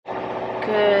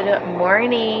Good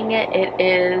morning. It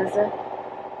is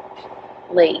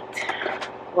late.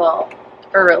 Well,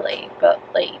 early, but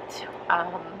late.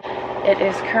 It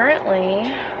is currently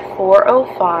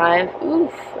 4:05.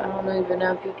 Oof, I don't even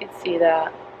know if you could see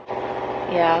that.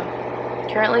 Yeah,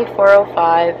 currently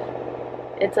 4:05.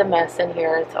 It's a mess in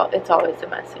here. It's always a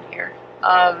mess in here.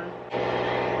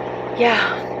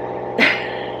 Yeah.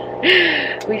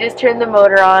 We just turned the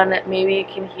motor on. Maybe you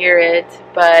can hear it,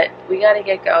 but we got to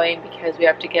get going because we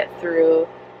have to get through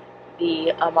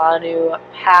the Amanu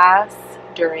Pass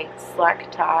during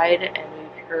slack tide, and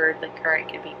we've heard the current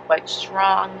can be quite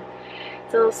strong.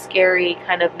 It's a little scary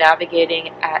kind of navigating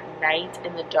at night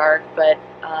in the dark, but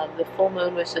the full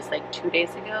moon was just like 2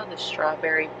 days ago, the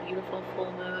strawberry beautiful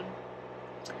full moon.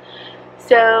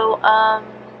 So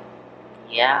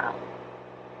yeah,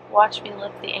 watch me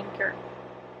lift the anchor.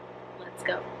 Let's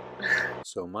go.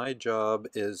 So my job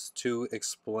is to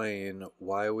explain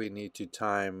why we need to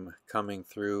time coming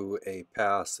through a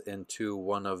pass into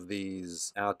one of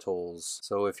these atolls.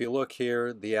 So if you look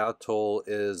here, the atoll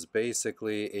is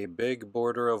basically a big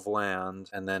border of land,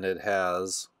 and then it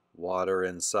has water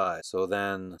inside. So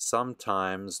then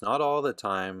sometimes, not all the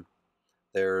time,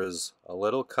 there's a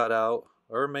little cutout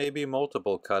or maybe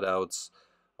multiple cutouts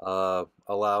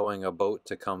allowing a boat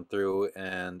to come through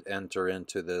and enter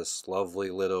into this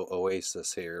lovely little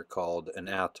oasis here called an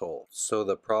atoll. So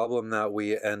the problem that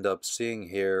we end up seeing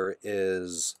here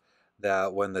is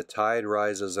that when the tide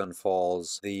rises and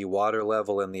falls, the water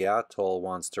level in the atoll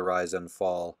wants to rise and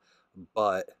fall,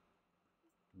 but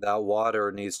that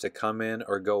water needs to come in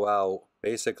or go out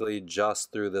basically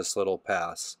just through this little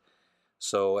pass.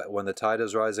 So when the tide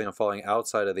is rising and falling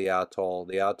outside of the atoll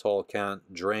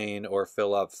can't drain or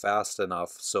fill up fast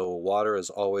enough, so water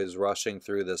is always rushing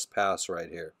through this pass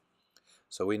right here.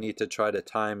 So we need to try to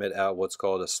time it at what's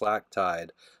called a slack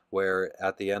tide, where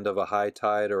at the end of a high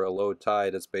tide or a low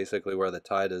tide, it's basically where the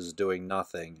tide is doing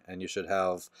nothing, and you should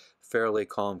have fairly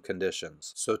calm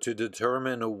conditions. So to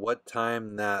determine what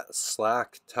time that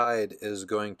slack tide is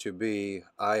going to be,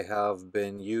 I have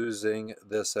been using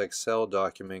this Excel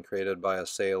document created by a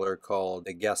sailor called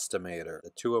a guesstimator, the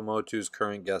Tuamotu's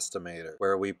current guesstimator,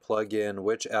 where we plug in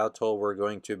which atoll we're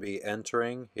going to be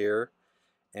entering here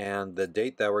and the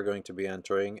date that we're going to be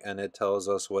entering, and it tells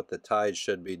us what the tide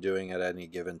should be doing at any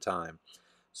given time.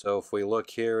 So if we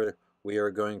look here, we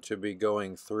are going to be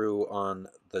going through on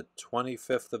the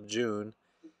 25th of June.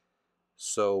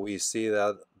 So we see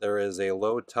that there is a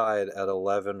low tide at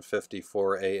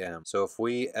 11:54 a.m. So if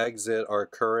we exit our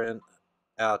current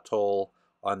atoll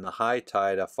on the high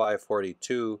tide at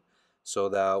 5:42 so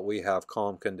that we have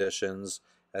calm conditions,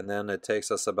 and then it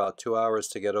takes us about 2 hours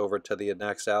to get over to the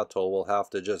next atoll, we'll have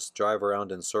to just drive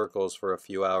around in circles for a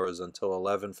few hours until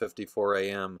 11:54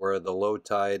 a.m. where the low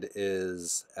tide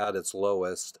is at its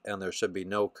lowest and there should be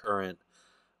no current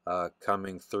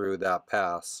coming through that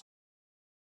pass.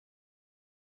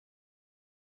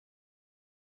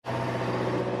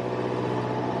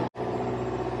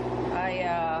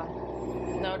 I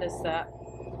noticed that.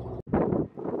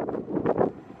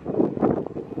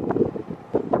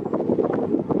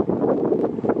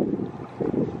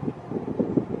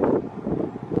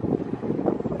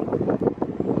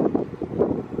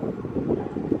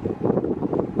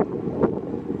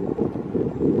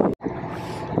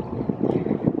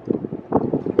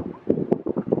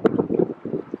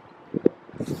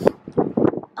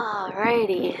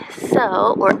 Alrighty,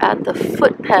 so we're at the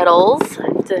foot pedals. I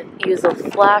have to use a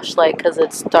flashlight because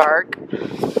it's dark.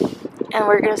 And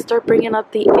we're going to start bringing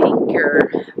up the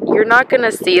anchor. You're not going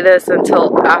to see this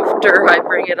until after I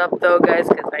bring it up though, guys,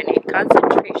 because I need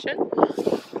concentration.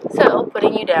 So,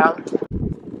 putting you down.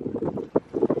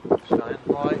 Shine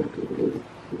light.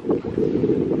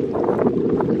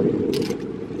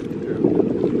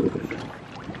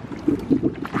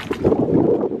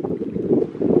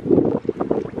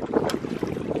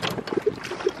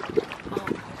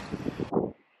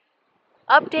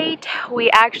 Update, we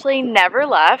actually never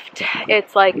left.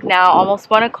 It's like now almost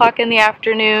 1 o'clock in the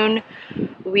afternoon.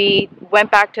 We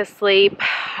went back to sleep,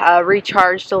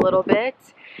 recharged a little bit.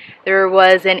 There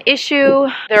was an issue.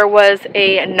 There was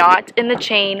a knot in the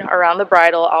chain around the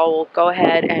bridle. I'll go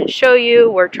ahead and show you.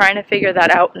 We're trying to figure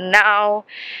that out now,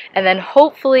 and then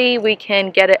hopefully we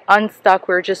can get it unstuck.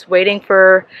 We're just waiting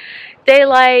for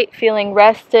daylight, feeling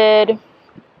rested,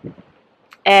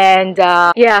 and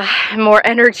yeah, more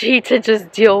energy to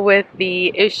just deal with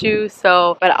the issue.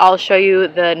 So, but I'll show you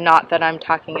the knot that I'm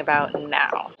talking about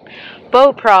now.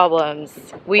 Boat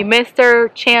problems. We missed our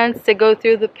chance to go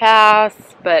through the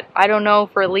pass, but I don't know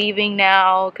if we're leaving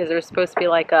now because there's supposed to be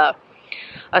like a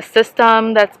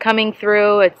system that's coming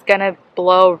through. It's gonna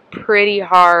blow pretty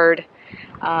hard.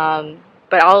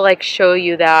 But I'll like show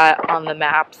you that on the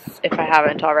maps if I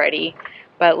haven't already.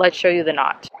 But let's show you the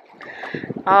knot.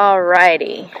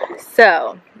 Alrighty,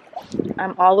 so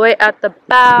I'm all the way at the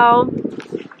bow.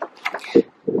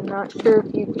 I'm not sure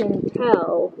if you can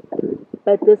tell,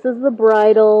 but this is the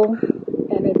bridle,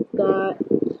 and it's got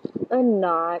a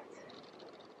knot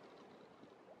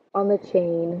on the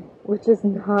chain, which is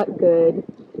not good.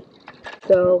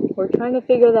 So we're trying to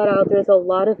figure that out. There's a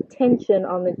lot of tension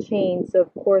on the chain, so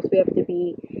of course we have to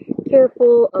be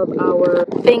careful of our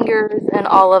fingers and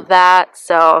all of that.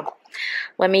 So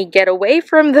let me get away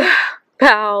from the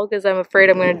bow because I'm afraid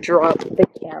I'm going to drop the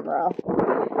camera.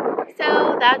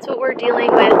 So that's what we're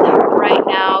dealing with right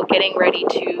now, getting ready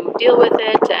to deal with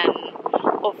it, and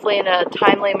hopefully in a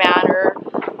timely manner.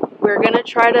 We're going to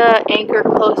try to anchor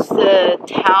close to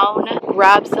town,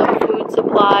 grab some food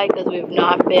supply because we've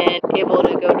not been able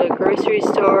to go to a grocery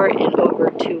store in over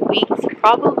 2 weeks,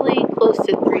 probably close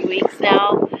to 3 weeks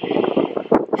now.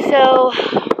 So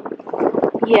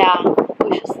yeah,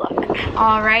 wish us luck.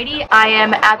 Alrighty, I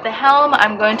am at the helm.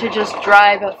 I'm going to just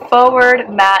drive forward.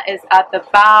 Matt is at the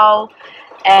bow,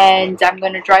 and I'm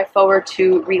going to drive forward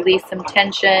to release some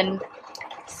tension.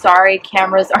 Sorry,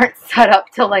 cameras aren't set up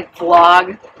to like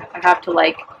vlog. I have to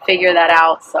like figure that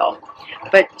out, so,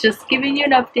 but just giving you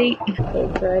an update. Okay,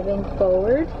 driving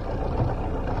forward.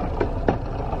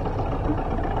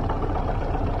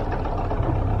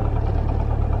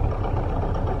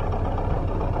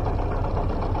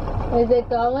 Is it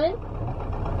going?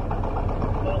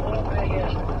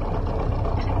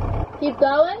 Keep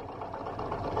going?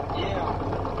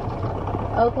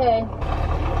 Yeah. Okay.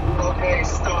 Okay,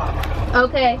 stop.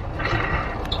 Okay.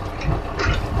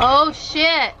 Oh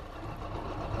shit.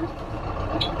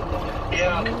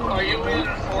 Yeah. Are you in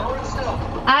forward still?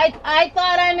 I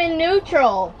thought I'm in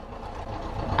neutral.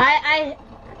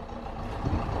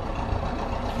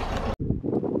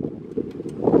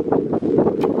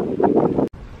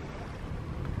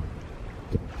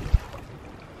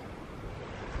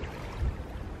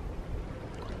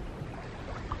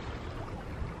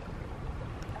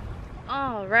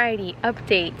 Alrighty,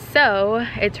 update. So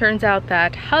it turns out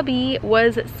that hubby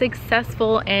was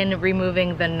successful in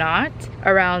removing the knot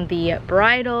around the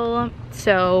bridle.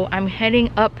 So I'm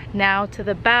heading up now to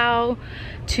the bow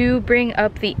to bring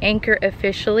up the anchor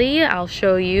officially. I'll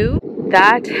show you.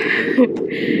 That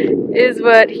is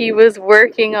what he was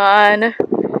working on,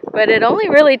 but it only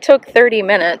really took 30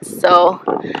 minutes, so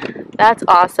that's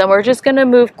awesome. We're just gonna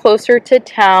move closer to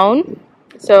town.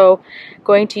 So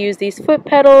going to use these foot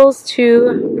pedals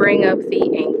to bring up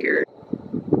the anchor.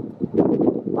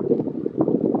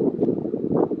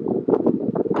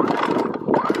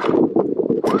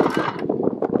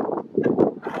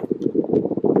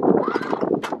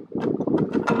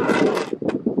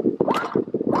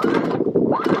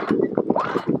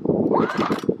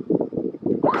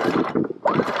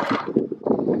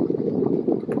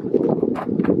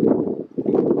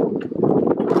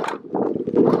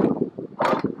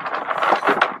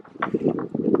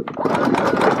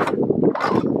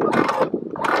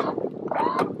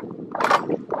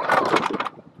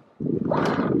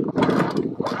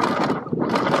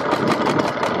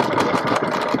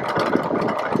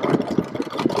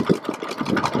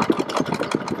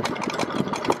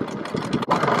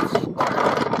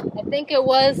 I think it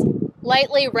was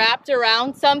lightly wrapped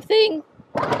around something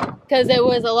because there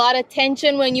was a lot of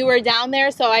tension when you were down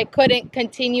there, so I couldn't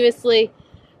continuously,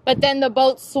 but then the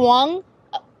boat swung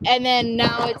and then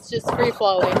now it's just free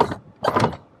flowing.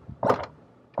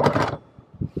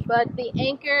 But the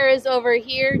anchor is over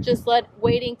here, just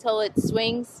waiting till it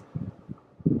swings.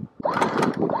 Gonna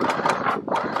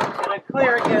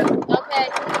clear again. Okay.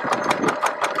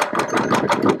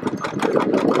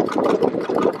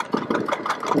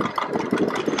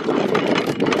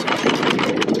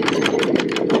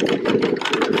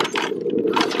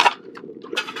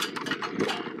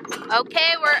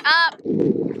 Okay, we're up.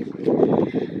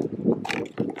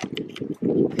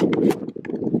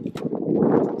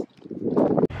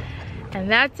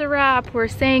 And that's a wrap. We're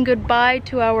saying goodbye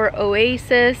to our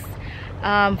oasis.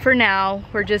 For now,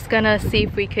 we're just gonna see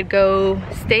if we could go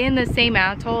stay in the same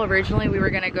atoll. Originally, we were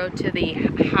gonna go to the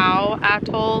Howe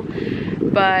atoll,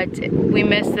 but we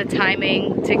missed the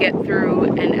timing to get through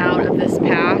and out of this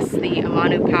pass, the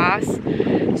Amanu Pass.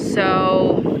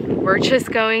 So we're just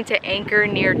going to anchor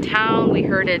near town. We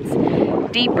heard it's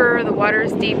deeper, the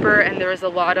water's deeper, and there's a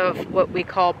lot of what we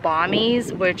call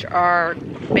bommies, which are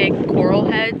big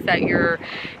coral heads that your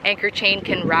anchor chain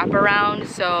can wrap around.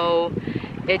 So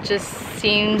It just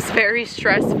seems very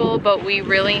stressful, but we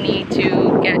really need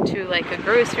to get to like a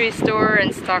grocery store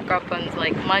and stock up on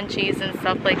like munchies and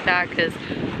stuff like that, because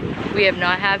we have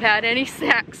not had any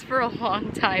snacks for a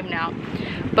long time now.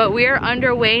 But we are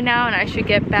underway now and I should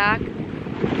get back.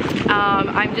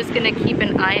 I'm just gonna keep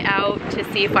an eye out to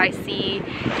see if I see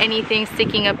anything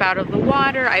sticking up out of the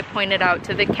water. I pointed out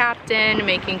to the captain,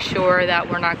 making sure that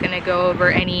we're not gonna go over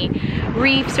any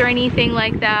reefs or anything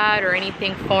like that, or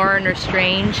anything foreign or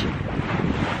strange.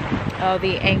 Oh,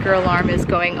 the anchor alarm is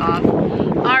going off.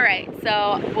 All right,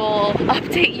 so we'll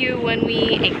update you when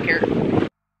we anchor.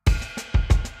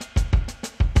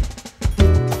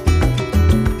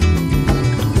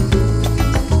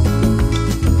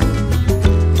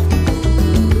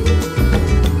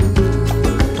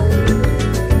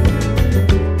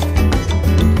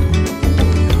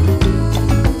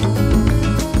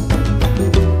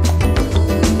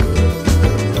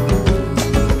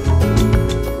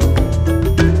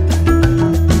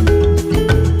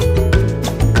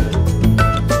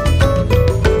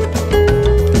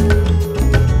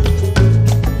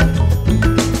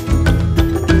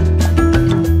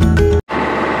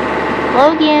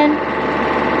 Logan!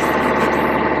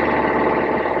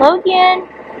 Logan!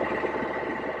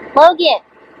 Logan!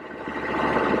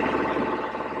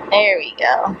 There we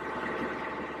go.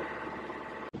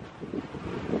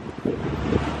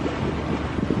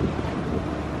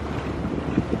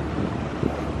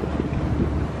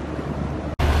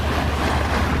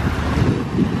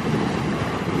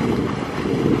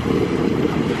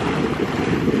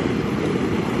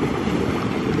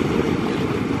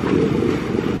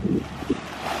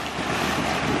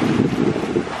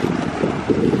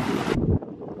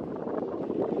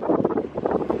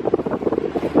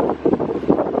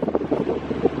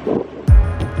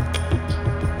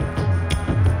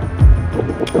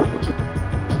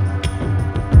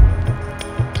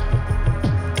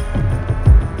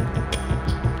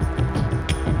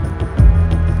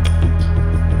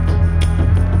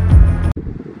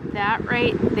 That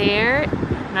right there,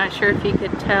 not sure if you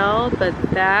could tell, but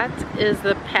that is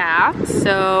the path.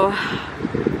 So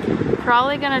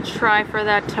probably gonna try for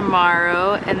that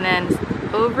tomorrow. And then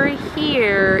over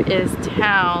here is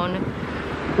town,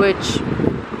 which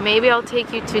maybe I'll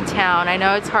take you to town. I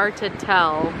know it's hard to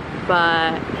tell,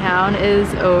 but town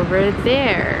is over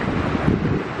there.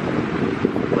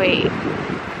 Wait,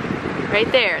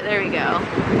 right there, there we go.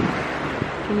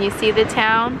 Can you see the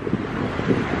town?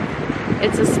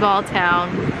 It's a small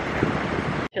town.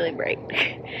 Feeling break.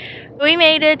 We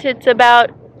made it. It's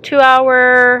about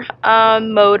 2-hour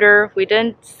motor. We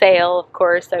didn't sail, of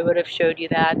course. I would have showed you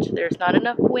that. There's not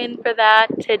enough wind for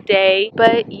that today.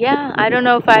 But yeah, I don't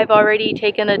know if I've already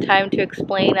taken the time to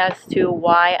explain as to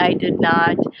why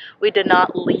we did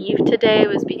not leave today. It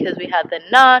was because we had the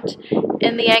knot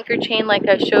in the anchor chain like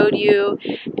I showed you,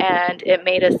 and it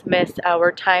made us miss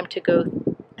our time to go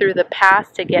through the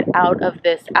pass to get out of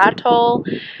this atoll.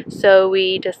 So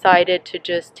we decided to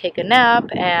just take a nap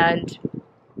and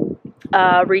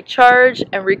recharge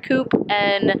and recoup,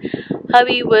 and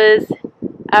hubby was,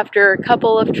 after a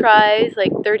couple of tries,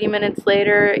 like 30 minutes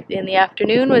later in the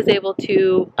afternoon, was able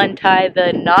to untie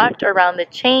the knot around the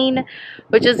chain,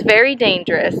 which is very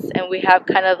dangerous. And we have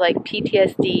kind of like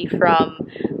PTSD from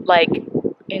like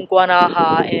in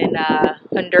Guanaja in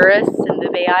Honduras in the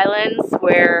Bay Islands,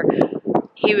 where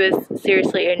he was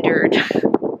seriously injured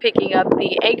picking up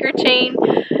the anchor chain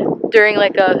during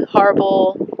like a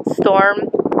horrible storm,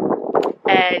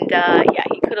 and yeah,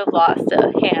 he could have lost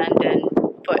a hand and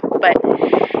foot. But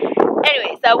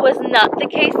anyways, that was not the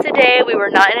case today. We were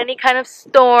not in any kind of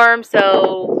storm,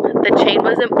 so the chain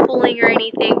wasn't pulling or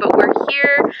anything, but we're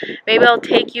here. Maybe I'll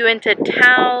take you into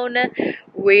town.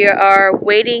 We are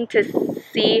waiting to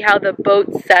see how the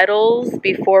boat settles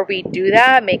before we do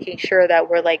that, making sure that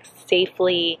we're like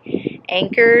safely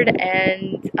anchored.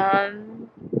 And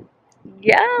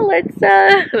yeah, let's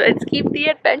keep the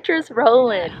adventures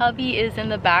rolling. Hubby is in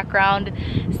the background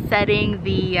setting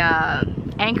the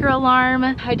anchor alarm.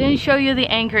 I didn't show you the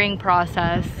anchoring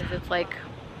process. It's like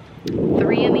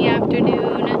 3 in the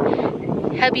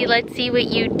afternoon. Hubby, let's see what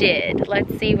you did.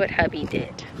 Let's see what hubby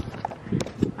did.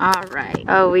 All right.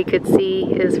 Oh, we could see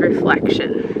his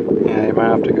reflection. Yeah, you might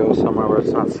have to go somewhere where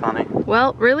it's not sunny.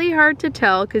 Well, really hard to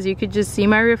tell because you could just see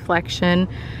my reflection.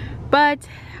 But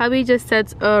hubby just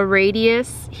sets a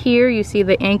radius here. You see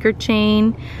the anchor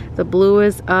chain. The blue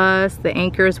is us. The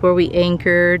anchor is where we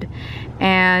anchored.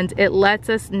 And it lets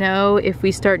us know if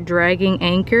we start dragging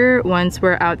anchor once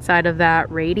we're outside of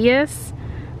that radius.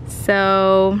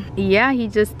 So yeah, he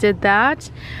just did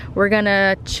that. We're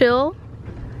gonna chill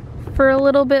for a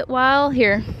little bit while.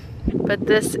 Here, put but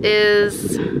this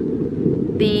is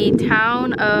the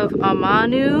town of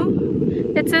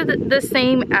Amanu. It's the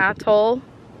same atoll.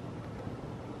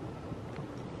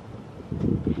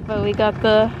 But we got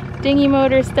the dinghy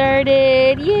motor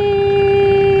started.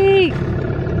 Yay!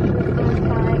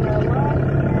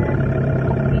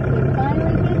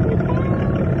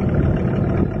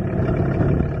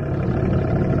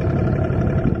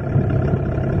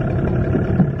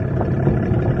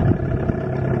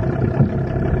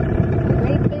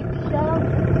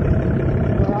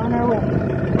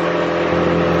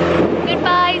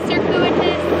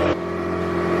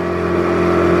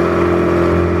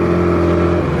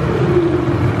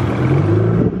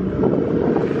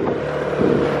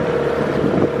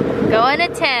 Going to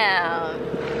town.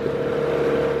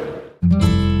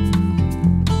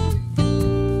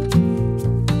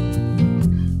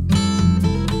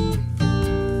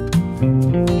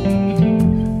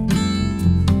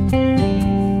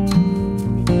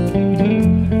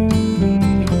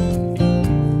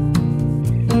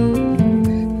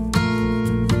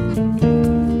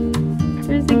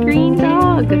 There's a green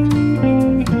dog.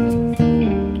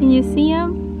 Can you see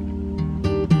him?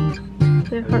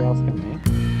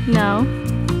 No.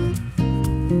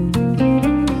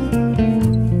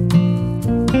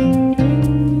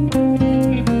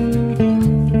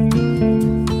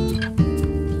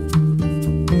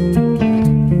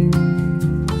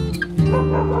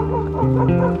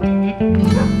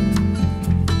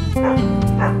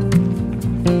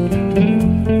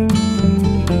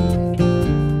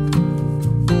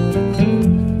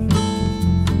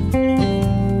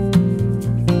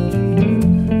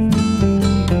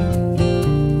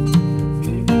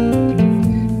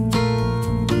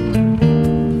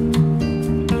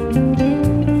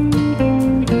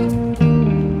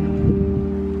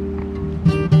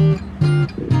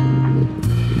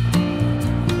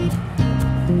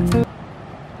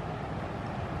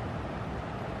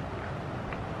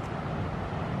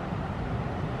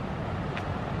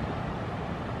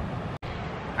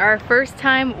 Our first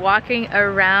time walking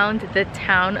around the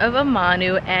town of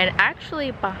Amanu, and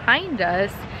actually behind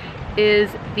us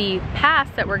is the pass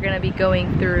that we're gonna be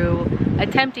going through,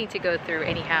 attempting to go through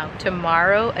anyhow,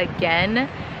 tomorrow again.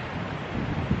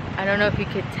 I don't know if you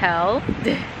could tell.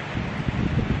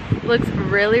 Looks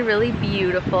really, really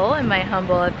beautiful in my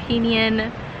humble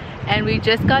opinion. And we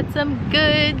just got some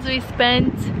goods. We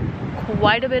spent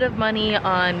quite a bit of money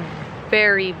on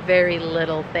very, very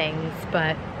little things,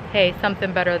 but hey,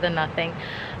 something better than nothing.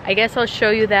 I guess I'll show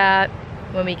you that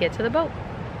when we get to the boat.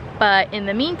 But in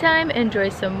the meantime, enjoy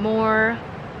some more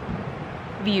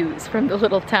views from the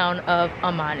little town of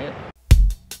Amanu.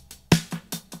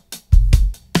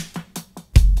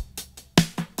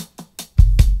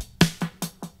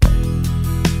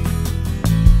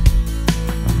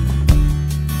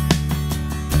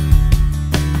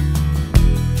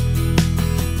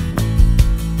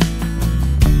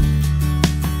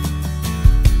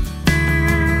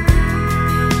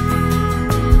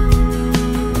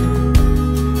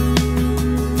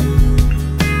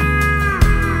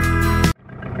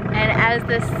 As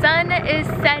the sun is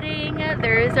setting,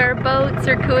 there is our boat,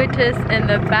 Circuitous, in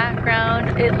the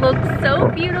background. It looks so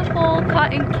beautiful,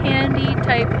 cotton candy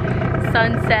type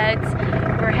sunsets.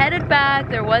 We're headed back.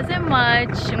 There wasn't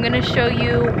much. I'm gonna show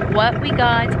you what we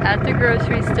got at the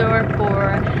grocery store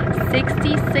for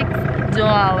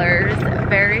 $66.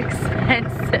 Very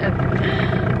expensive.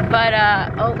 But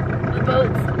oh, the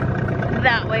boat's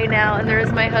that way now, and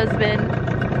there's my husband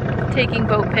taking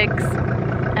boat pics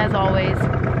as always.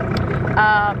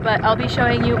 But I'll be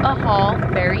showing you a haul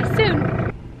very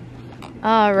soon.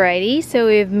 Alrighty, so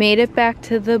we've made it back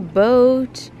to the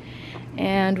boat,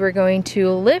 and we're going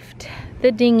to lift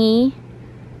the dinghy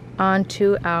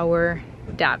onto our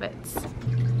davits.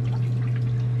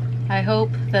 I hope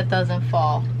that doesn't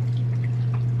fall.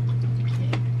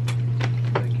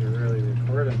 I think you're really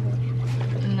recording much.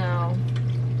 No.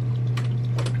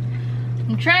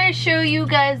 I'm trying to show you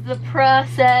guys the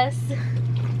process,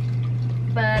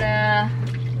 but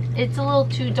it's a little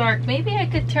too dark. Maybe I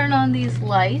could turn on these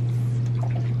lights.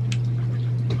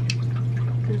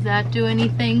 Does that do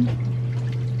anything?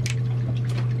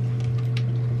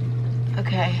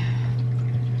 Okay.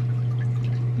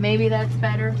 Maybe that's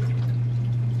better.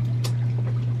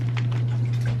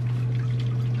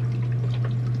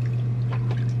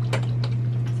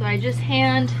 So I just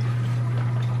hand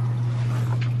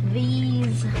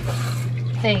these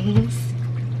things,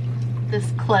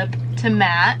 this clip, to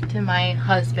Matt, to my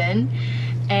husband,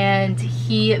 and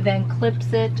he then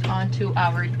clips it onto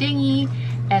our dinghy,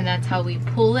 and that's how we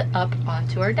pull it up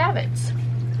onto our davits.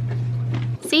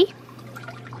 See?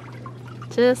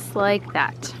 Just like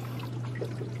that.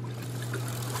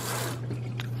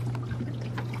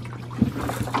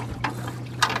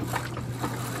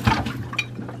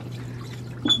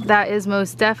 That is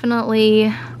most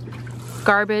definitely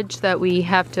garbage that we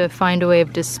have to find a way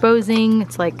of disposing.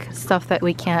 It's like stuff that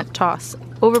we can't toss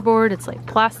overboard. It's like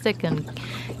plastic and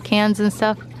cans and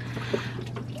stuff.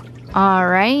 All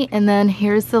right, and then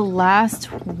here's the last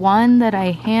one that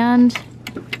I hand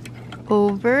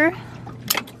over.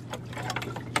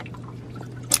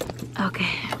 Okay.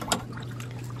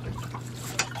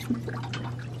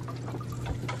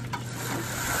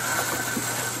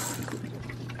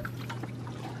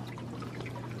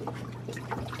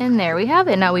 And there we have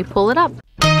it. Now we pull it up.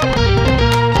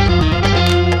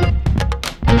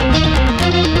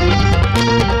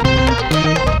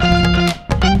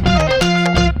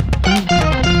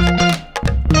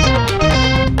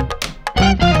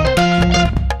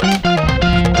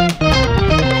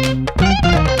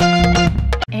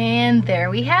 And there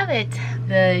we have it.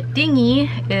 The dinghy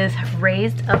is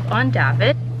raised up on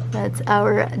davit. That's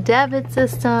our davit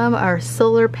system, our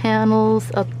solar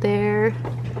panels up there.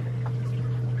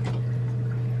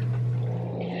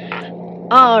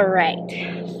 All right,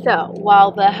 so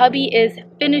while the hubby is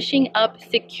finishing up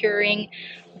securing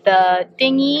the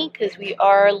dinghy, because we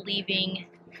are leaving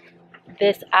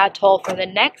this atoll for the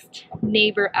next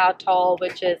neighbor atoll,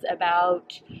 which is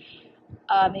about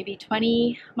maybe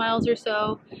 20 miles or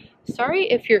so. Sorry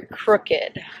if you're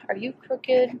crooked. Are you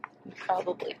crooked? You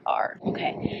probably are.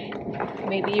 Okay,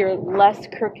 maybe you're less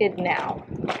crooked now.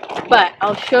 But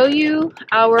I'll show you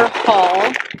our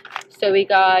haul. So we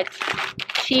got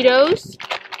Cheetos.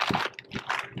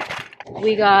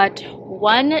 We got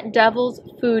one Devil's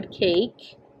Food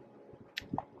Cake.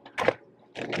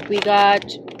 We got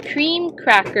cream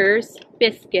crackers,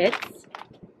 biscuits.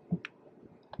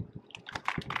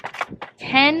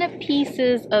 10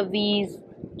 pieces of these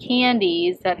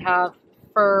candies that have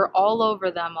fur all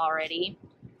over them already.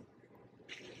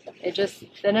 It just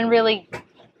didn't really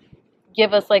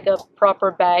give us like a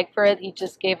proper bag for it. He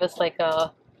just gave us like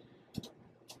a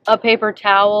paper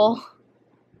towel.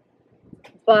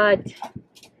 But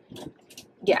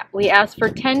yeah, we asked for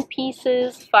 10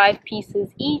 pieces, 5 pieces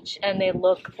each, and they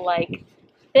look like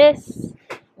this.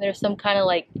 There's some kind of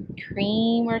like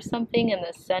cream or something in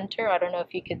the center. I don't know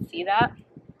if you can see that.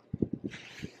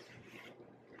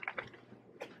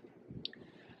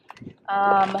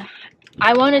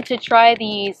 I wanted to try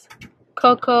these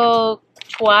Coco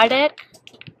Tuareg.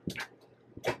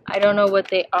 I don't know what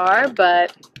they are,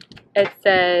 but it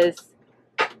says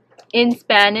in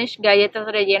Spanish, galletas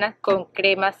rellenas con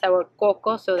crema sabor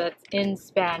coco, so that's in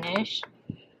Spanish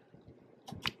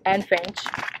and French.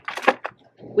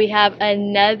 We have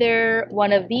another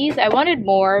one of these. I wanted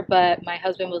more, but my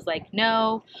husband was like,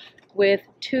 no, with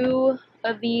 2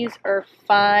 of these are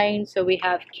fine. So we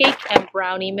have cake and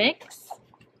brownie mix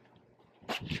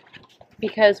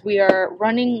because we are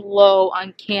running low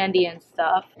on candy and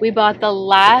stuff. We bought the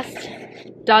last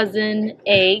dozen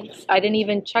eggs. I didn't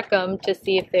even check them to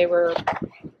see if they were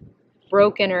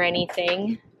broken or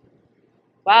anything.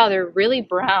 Wow, they're really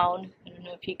brown. I don't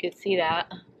know if you could see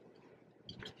that,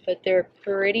 but they're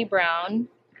pretty brown.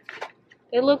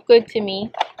 They look good to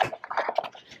me.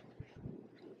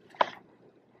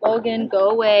 Logan,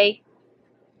 go away.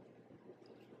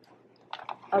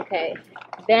 Okay,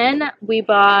 then we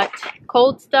bought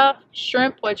cold stuff,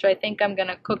 shrimp, which I think I'm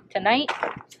gonna cook tonight.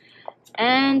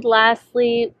 And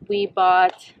lastly, we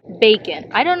bought bacon.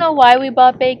 I don't know why we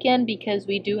bought bacon, because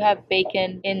we do have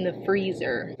bacon in the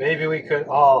freezer. Maybe we could,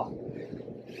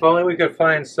 if only we could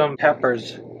find some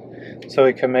peppers so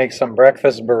we can make some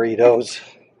breakfast burritos.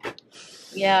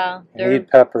 Yeah, you need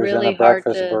peppers really in a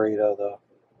breakfast burrito though.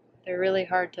 They're really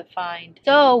hard to find.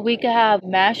 So we could have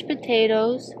mashed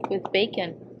potatoes with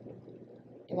bacon.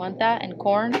 You want that? And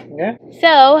corn? Yeah.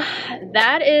 So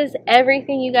that is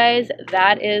everything, you guys.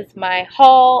 That is my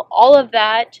haul. All of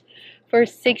that for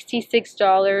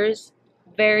 $66.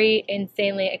 Very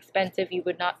insanely expensive. You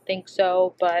would not think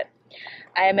so, but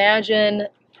I imagine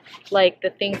like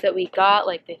the things that we got,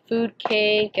 like the food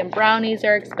cake and brownies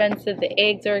are expensive, the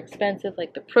eggs are expensive,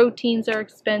 like the proteins are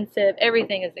expensive,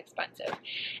 everything is expensive.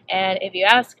 And if you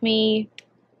ask me,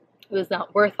 it was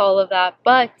not worth all of that,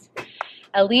 but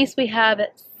at least we have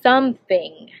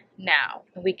something now.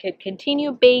 We could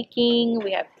continue baking,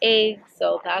 we have eggs,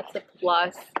 so that's a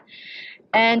plus.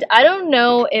 And I don't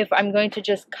know if I'm going to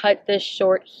just cut this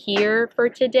short here for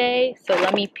today, so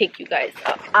let me pick you guys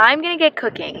up. I'm gonna get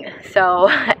cooking, so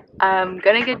I'm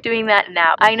gonna get doing that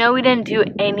now. I know we didn't do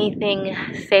anything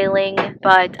sailing,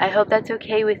 but I hope that's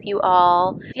okay with you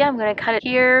all. Yeah, I'm gonna cut it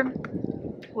here.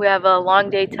 We have a long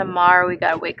day tomorrow. We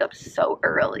gotta wake up so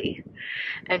early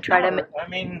and try to... I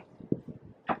mean,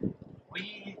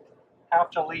 we have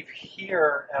to leave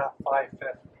here at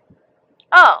 5:50.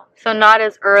 Oh, so not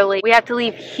as early. We have to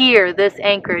leave here, this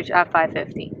anchorage, at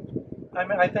 5:50. I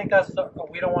mean, I think that's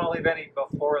we don't want to leave any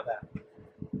before that.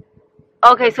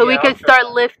 Okay, so we could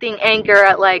start lifting anchor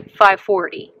at like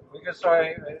 5:40. We could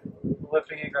start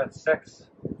lifting anchor at 6.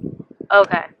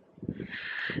 Okay.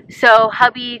 So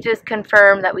hubby just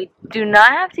confirmed that we do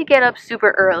not have to get up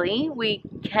super early. We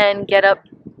can get up,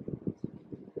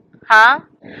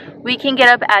 we can get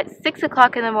up at 6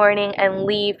 o'clock in the morning and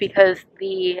leave because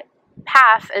the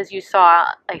path, as you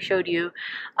saw, I showed you,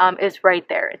 is right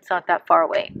there. It's not that far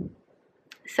away.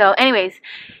 So anyways,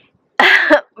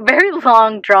 very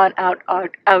long drawn out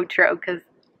outro because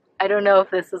I don't know if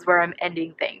this is where I'm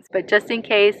ending things, but just in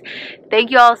case,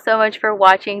 thank you all so much for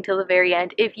watching till the very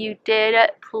end. If you did,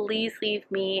 please leave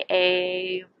me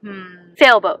a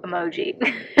sailboat emoji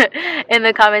in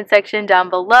the comment section down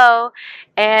below,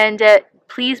 and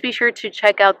please be sure to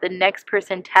check out the next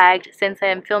person tagged. Since I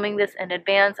am filming this in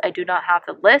advance, I do not have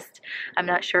the list. I'm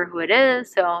not sure who it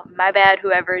is, so my bad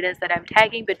whoever it is that I'm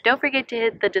tagging, but don't forget to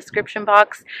hit the description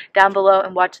box down below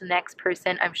and watch the next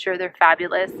person. I'm sure they're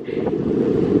fabulous.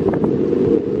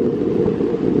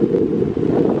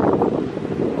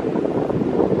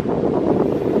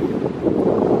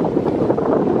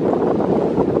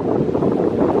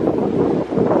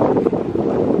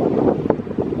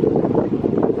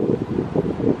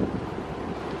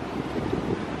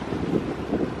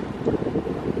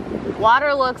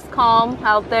 Water looks calm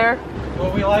out there.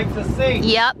 What we like to see.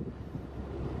 Yep.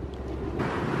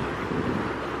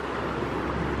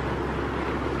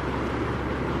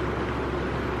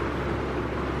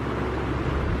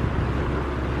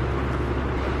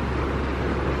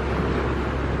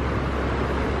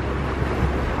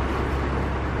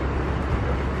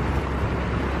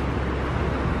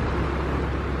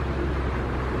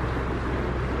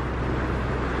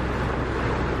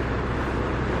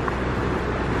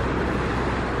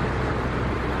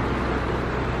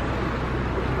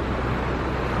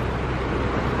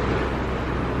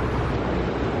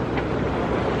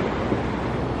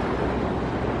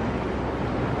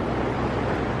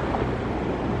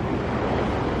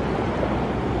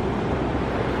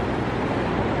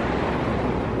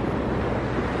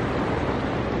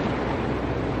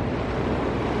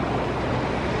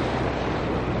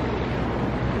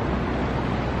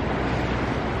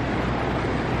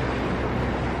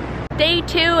 Day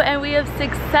 2, and we have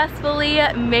successfully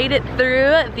made it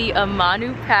through the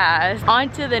Amanu Pass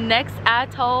onto the next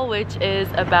atoll, which is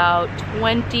about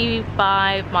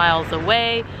 25 miles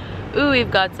away. Ooh, we've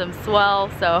got some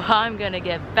swell, so I'm gonna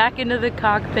get back into the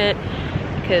cockpit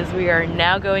because we are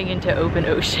now going into open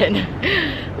ocean.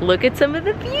 Look at some of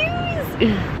the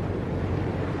views.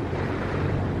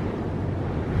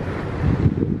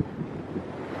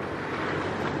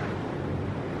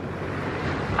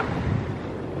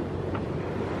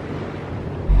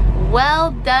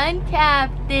 Well done,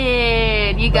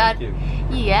 Captain. You got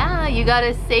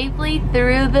us safely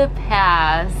through the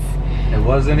pass. It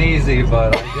wasn't easy,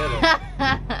 but I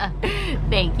did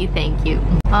it. Thank you.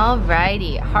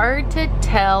 Alrighty, hard to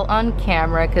tell on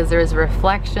camera because there's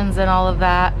reflections and all of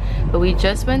that, but we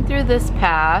just went through this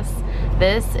pass.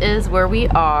 This is where we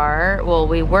are. Well,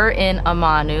 we were in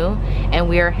Amanu, and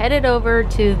we are headed over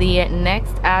to the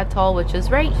next atoll, which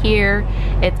is right here.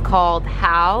 It's called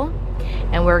Hao.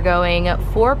 And we're going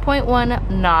 4.1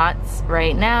 knots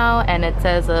right now, and it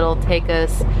says it'll take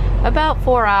us about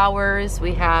 4 hours.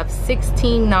 We have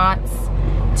 16 knots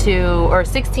or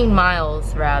 16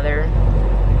 miles rather,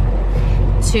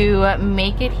 to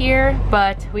make it here,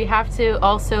 but we have to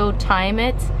also time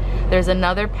it. There's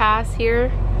another pass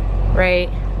here, right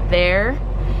there,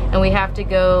 and we have to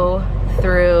go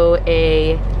through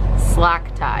a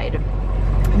slack tide,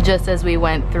 just as we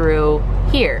went through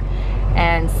here.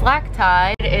 And slack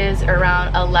tide is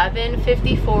around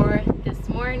 11:54 this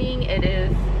morning. It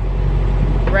is,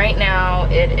 right now,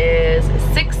 it is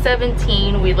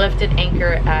 6:17. We lifted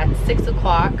anchor at 6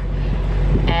 o'clock,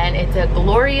 and it's a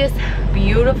glorious,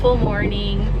 beautiful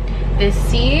morning. The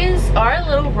seas are a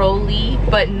little rolly,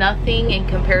 but nothing in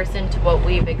comparison to what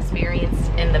we've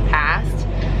experienced in the past.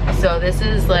 So this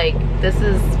is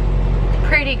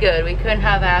pretty good. We couldn't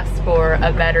have asked for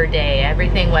a better day.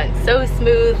 Everything went so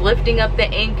smooth. Lifting up the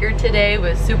anchor today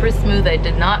was super smooth. I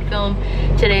did not film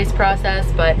today's process,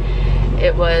 but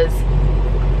it was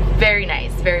very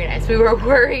nice, very nice. We were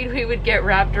worried we would get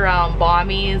wrapped around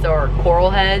bommies or coral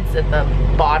heads at the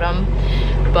bottom,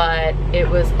 but it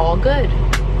was all good.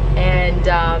 And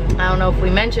I don't know if we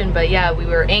mentioned, but yeah, we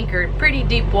were anchored pretty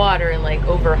deep water in like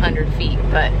over 100 feet,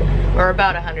 or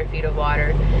about 100 feet of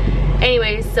water.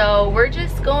 Anyway, so we're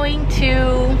just going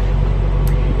to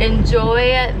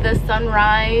enjoy the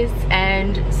sunrise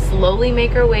and slowly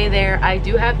make our way there. I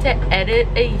do have to edit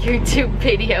a YouTube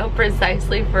video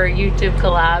precisely for a YouTube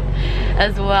collab,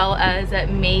 as well as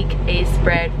make a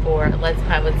spread for Let's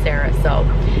Plan with Sarah. So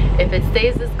if it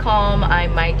stays this calm, I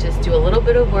might just do a little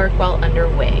bit of work while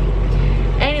underway.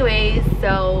 Anyways,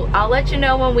 so I'll let you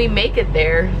know when we make it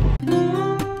there.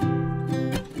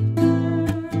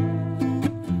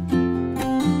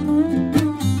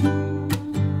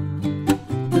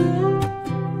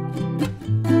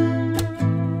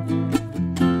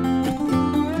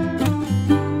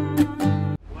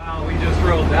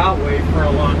 That way for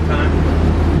a long time.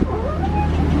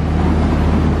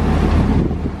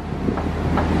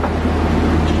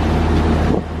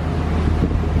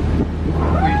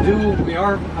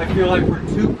 I feel like we're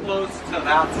too close to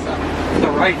that side,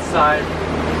 the right side.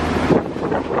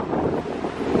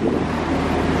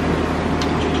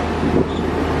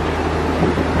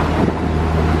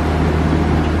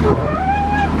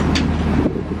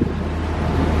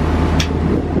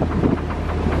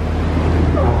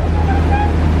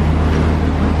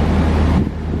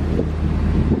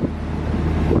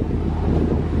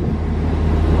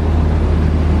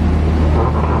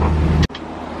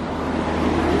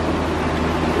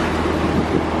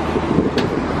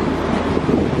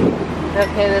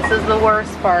 Okay, this is the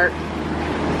worst part.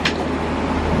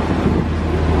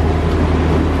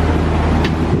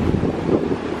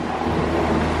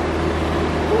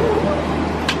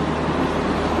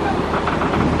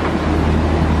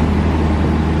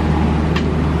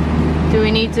 Do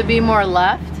we need to be more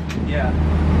left? Yeah.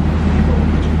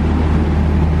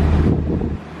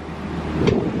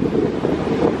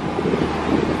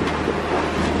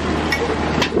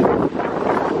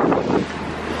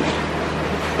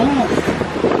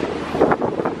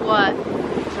 What?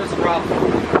 Just rough.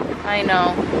 I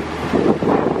know.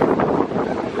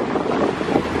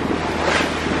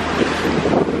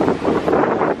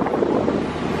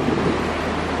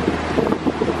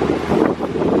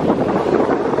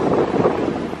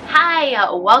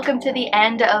 Hi, welcome to the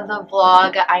end of the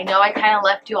vlog. I know I kind of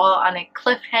left you all on a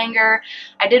cliffhanger.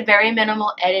 I did very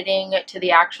minimal editing to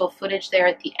the actual footage there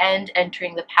at the end,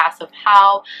 entering the pass of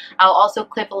how. I'll also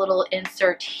clip a little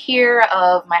insert here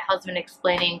of my husband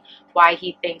explaining why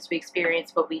he thinks we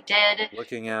experienced what we did.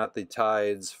 Looking at the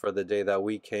tides for the day that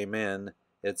we came in,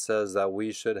 it says that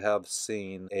we should have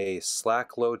seen a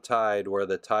slack low tide where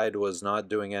the tide was not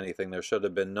doing anything. There should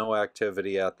have been no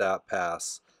activity at that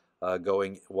pass,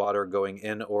 water going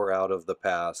in or out of the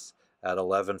pass at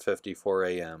 11:54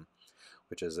 a.m.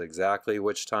 which is exactly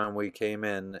which time we came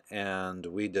in, and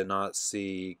we did not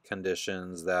see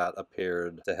conditions that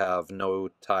appeared to have no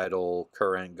tidal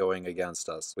current going against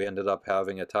us. We ended up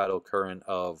having a tidal current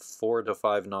of 4 to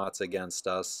 5 knots against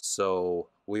us, so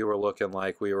we were looking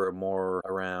like we were more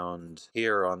around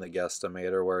here on the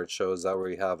guesstimator, where it shows that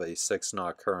we have a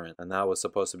 6-knot current, and that was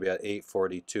supposed to be at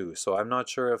 8:42. So I'm not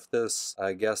sure if this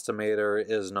guesstimator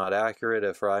is not accurate,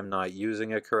 if I'm not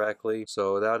using it correctly.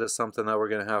 So that is something that we're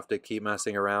going to have to keep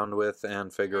messing around with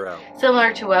and figure out.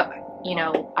 Similar to what, you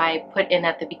know, I put in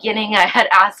at the beginning. I had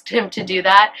asked him to do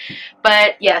that.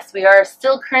 But yes, we are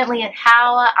still currently in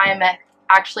Howe. I'm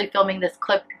actually filming this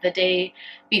clip the day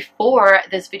before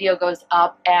this video goes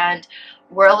up, and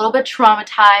we're a little bit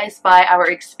traumatized by our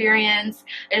experience.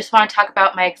 I just want to talk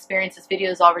about my experience. This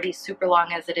video is already super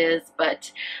long as it is,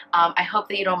 but I hope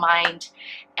that you don't mind.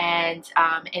 And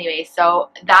anyway, so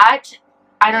that,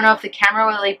 I don't know if the camera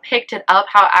really picked it up,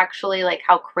 how actually, like,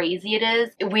 how crazy it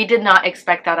is. We did not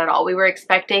expect that at all. We were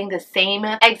expecting the same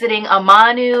exiting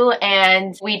Amanu,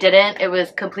 and we didn't. It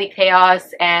was complete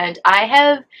chaos, and I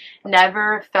have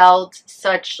never felt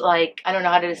such, like, I don't know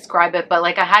how to describe it, but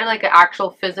like I had like an actual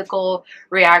physical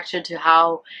reaction to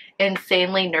how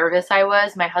insanely nervous I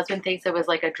was. My husband thinks it was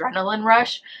like adrenaline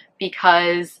rush,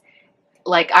 because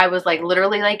like I was like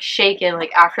literally like shaken,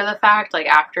 like after the fact, like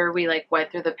after we like went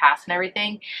through the pass and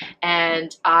everything,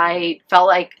 and I felt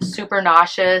like super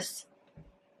nauseous.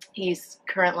 He's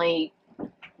currently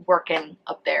working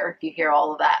up there, if you hear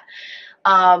all of that.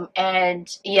 And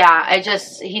yeah,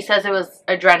 he says it was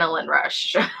adrenaline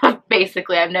rush.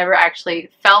 Basically, I've never actually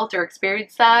felt or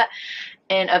experienced that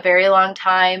in a very long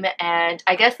time. And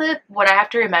I guess that what I have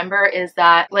to remember is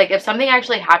that, like, if something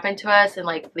actually happened to us and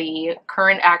like the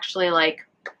current actually like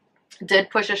did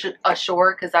push us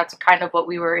ashore, because that's kind of what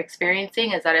we were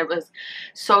experiencing, is that it was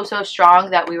so strong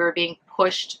that we were being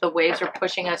pushed, the waves were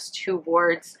pushing us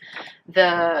towards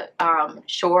the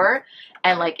shore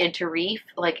and like into reef.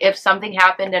 Like if something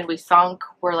happened and we sunk,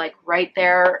 we're like right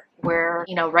there we're,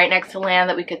 you know, right next to land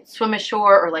that we could swim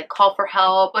ashore or like call for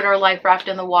help, put our life raft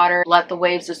in the water, let the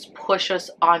waves just push us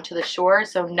onto the shore.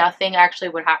 So nothing actually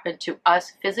would happen to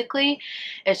us physically.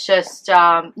 It's just,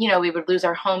 you know, we would lose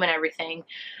our home and everything.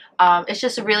 It's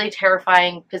just a really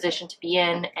terrifying position to be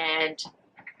in, and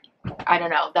I don't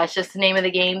know, that's just the name of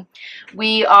the game.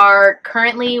 We are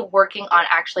currently working on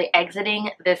actually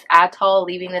exiting this atoll,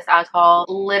 leaving this atoll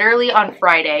literally on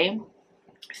Friday.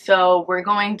 So we're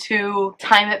going to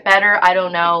time it better, I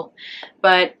don't know,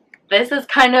 but this is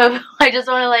kind of, I just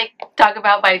want to like talk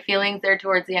about my feelings there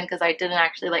towards the end because I didn't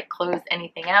actually like close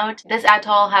anything out. This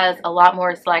atoll has a lot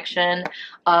more selection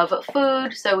of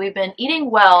food, so we've been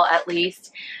eating well at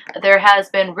least. There has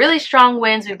been really strong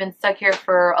winds. We've been stuck here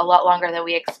for a lot longer than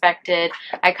we expected.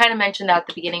 I kind of mentioned that at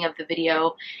the beginning of the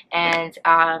video, and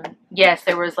yes,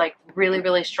 there was like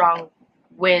really strong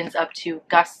winds up to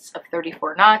gusts of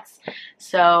 34 knots.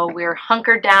 So we're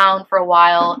hunkered down for a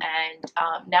while, and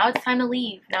now it's time to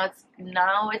leave.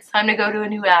 Now it's time to go to a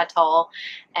new atoll,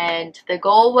 and the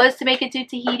goal was to make it to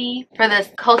Tahiti for this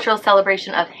cultural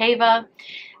celebration of Heva.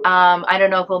 I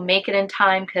don't know if we'll make it in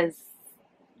time because,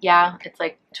 yeah, it's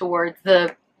like towards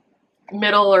the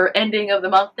middle or ending of the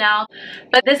month now.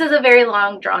 But this is a very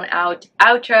long, drawn out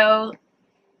outro,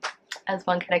 as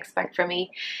one can expect from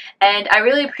me, and I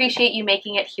really appreciate you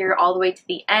making it here all the way to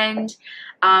the end.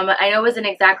 I know it wasn't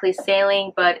exactly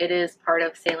sailing, but it is part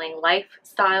of sailing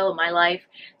lifestyle, my life.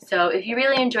 So if you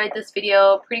really enjoyed this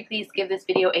video, pretty please give this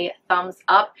video a thumbs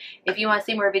up. If you want to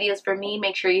see more videos from me,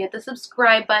 make sure you hit the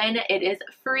subscribe button. It is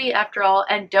free after all,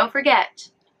 and don't forget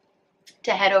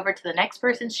to head over to the next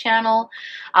person's channel.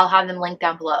 I'll have them linked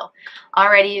down below.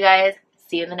 Alrighty, you guys,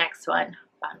 see you in the next one.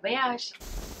 Bon voyage.